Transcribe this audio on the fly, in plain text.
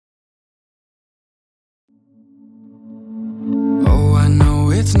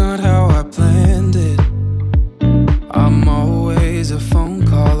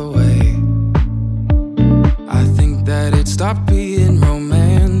stop being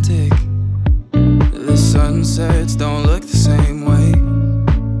romantic. The sunsets don't look the same way.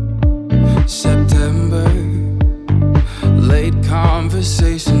 September, late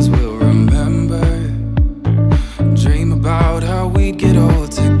conversations we'll remember. Dream about how we'd get all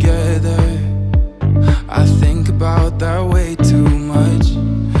together. I think about that way too much,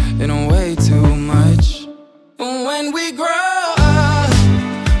 and way too much. When we grow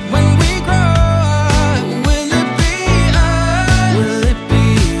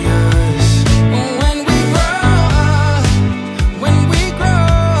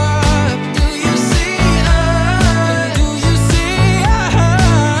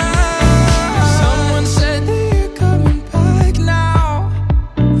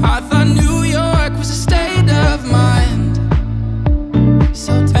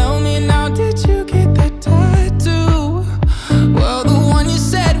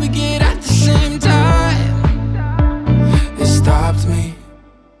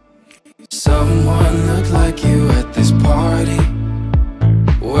someone looked like you at this party,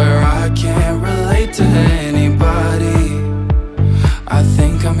 where I can't relate to anybody. I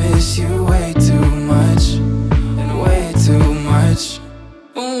think I miss you way too much, and way too much.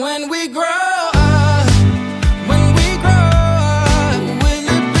 When we grow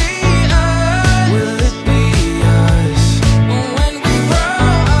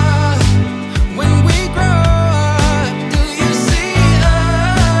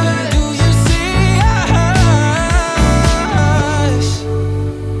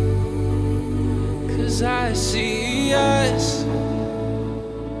I see us,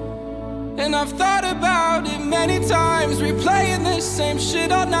 and I've thought about it many times, replaying this same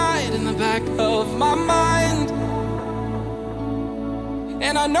shit all night in the back of my mind.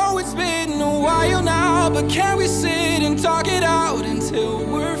 And I know it's been a while now, but can we sit and talk it out until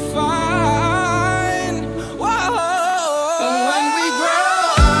we're fine?